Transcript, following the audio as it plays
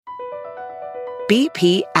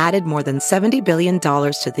BP added more than $70 billion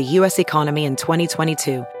to the U.S. economy in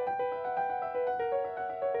 2022.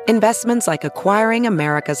 Investments like acquiring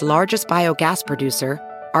America's largest biogas producer,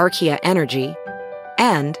 Archaea Energy,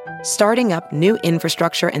 and starting up new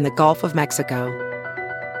infrastructure in the Gulf of Mexico.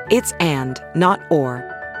 It's and, not or.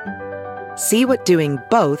 See what doing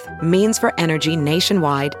both means for energy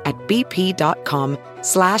nationwide at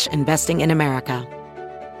bp.com/investing in America.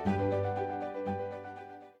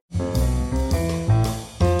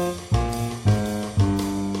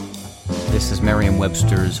 This is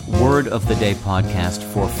Merriam-Webster's Word of the Day podcast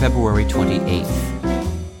for February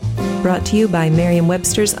 28th. Brought to you by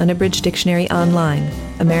Merriam-Webster's Unabridged Dictionary Online,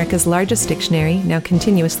 America's largest dictionary, now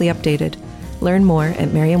continuously updated. Learn more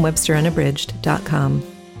at merriam-websterunabridged.com.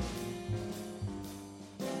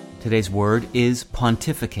 Today's word is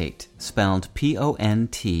pontificate, spelled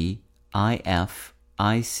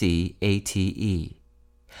Pontifficate.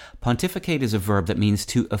 Pontificate is a verb that means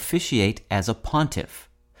to officiate as a pontiff.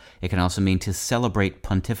 It can also mean to celebrate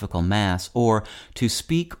pontifical mass or to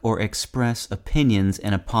speak or express opinions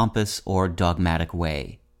in a pompous or dogmatic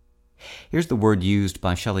way. Here's the word used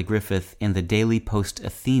by Shelly Griffith in the daily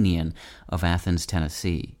Post-Athenian of Athens,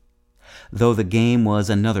 Tennessee. Though the game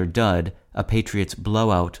was another dud, a Patriots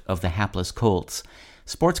blowout of the hapless Colts,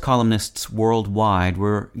 sports columnists worldwide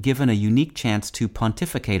were given a unique chance to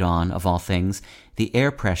pontificate on, of all things, the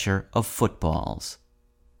air pressure of footballs.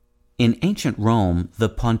 In ancient Rome, the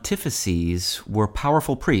pontifices were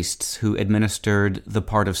powerful priests who administered the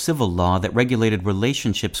part of civil law that regulated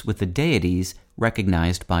relationships with the deities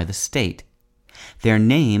recognized by the state. Their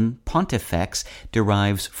name, pontifex,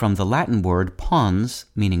 derives from the Latin word pons,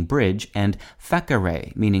 meaning bridge, and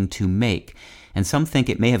facere, meaning to make, and some think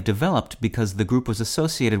it may have developed because the group was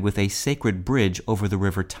associated with a sacred bridge over the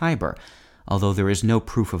river Tiber, although there is no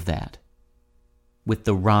proof of that. With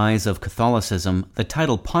the rise of Catholicism, the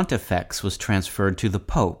title pontifex was transferred to the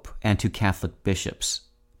Pope and to Catholic bishops.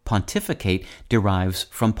 Pontificate derives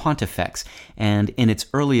from pontifex, and in its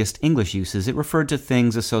earliest English uses it referred to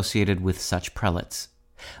things associated with such prelates.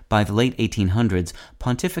 By the late 1800s,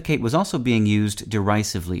 pontificate was also being used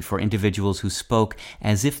derisively for individuals who spoke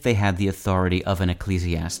as if they had the authority of an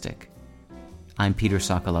ecclesiastic. I'm Peter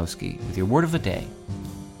Sokolowski with your Word of the Day.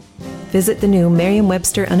 Visit the new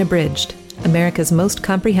Merriam-Webster Unabridged, America's most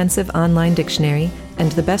comprehensive online dictionary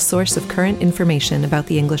and the best source of current information about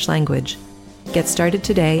the English language. Get started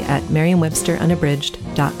today at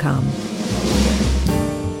merriam-websterunabridged.com.